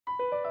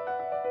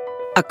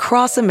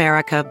Across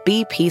America,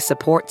 BP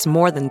supports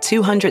more than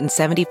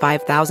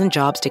 275,000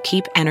 jobs to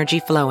keep energy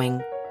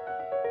flowing.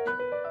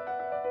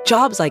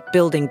 Jobs like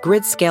building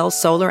grid-scale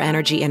solar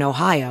energy in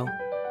Ohio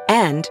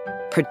and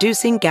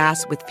producing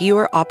gas with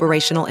fewer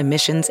operational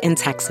emissions in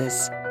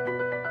Texas.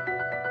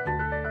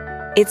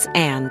 It's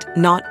and,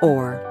 not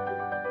or.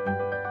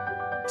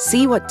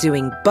 See what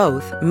doing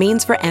both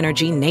means for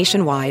energy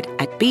nationwide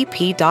at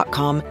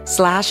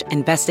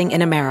bp.com/investing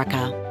in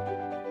America.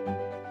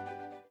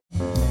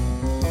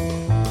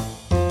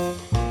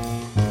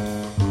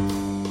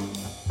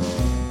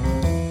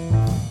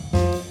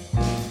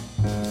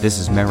 This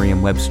is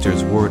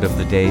Merriam-Webster's Word of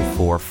the Day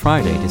for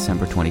Friday,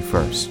 December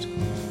 21st.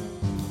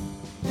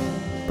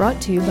 Brought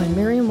to you by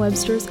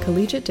Merriam-Webster's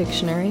Collegiate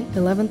Dictionary,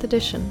 11th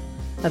edition.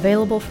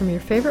 Available from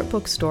your favorite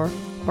bookstore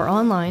or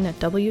online at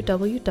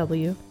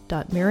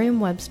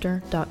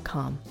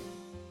www.merriam-webster.com.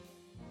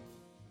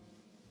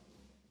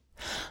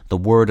 The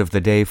word of the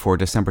day for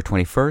December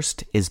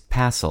 21st is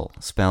passel,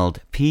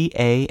 spelled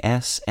P-A-S-S-E-L.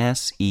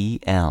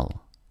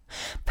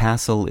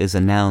 Passel is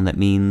a noun that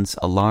means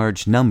a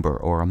large number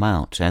or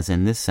amount, as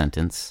in this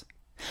sentence.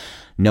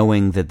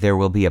 Knowing that there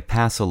will be a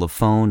passel of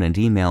phone and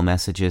email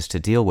messages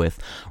to deal with,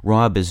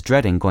 Rob is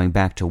dreading going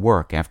back to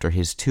work after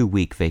his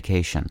 2-week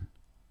vacation.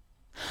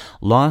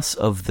 Loss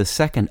of the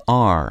second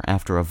R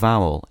after a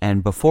vowel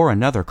and before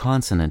another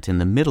consonant in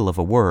the middle of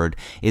a word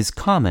is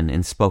common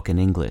in spoken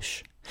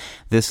English.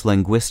 This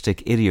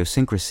linguistic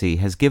idiosyncrasy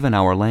has given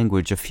our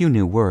language a few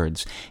new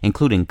words,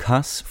 including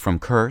cuss from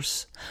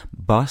curse,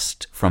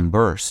 bust from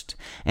burst,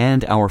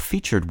 and our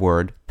featured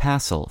word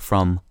passel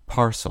from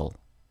parcel.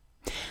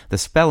 The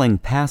spelling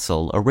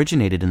passel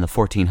originated in the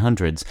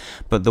 1400s,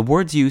 but the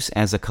word's use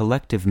as a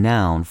collective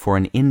noun for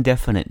an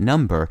indefinite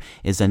number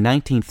is a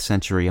 19th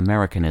century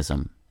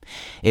Americanism.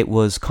 It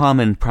was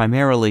common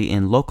primarily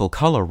in local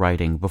color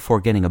writing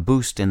before getting a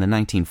boost in the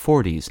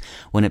 1940s,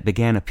 when it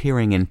began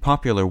appearing in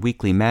popular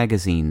weekly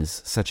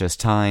magazines such as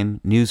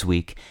Time,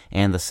 Newsweek,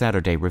 and the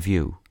Saturday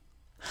Review.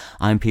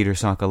 I'm Peter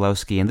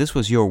Sokolowski, and this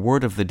was your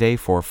Word of the Day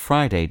for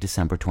Friday,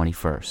 December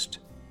 21st.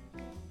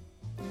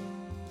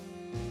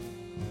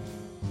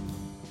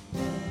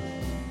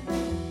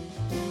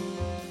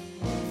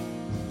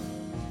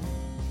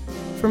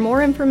 For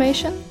more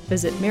information,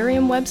 visit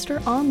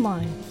Merriam-Webster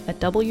online at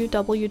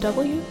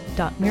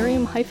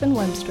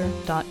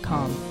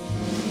www.merriam-webster.com.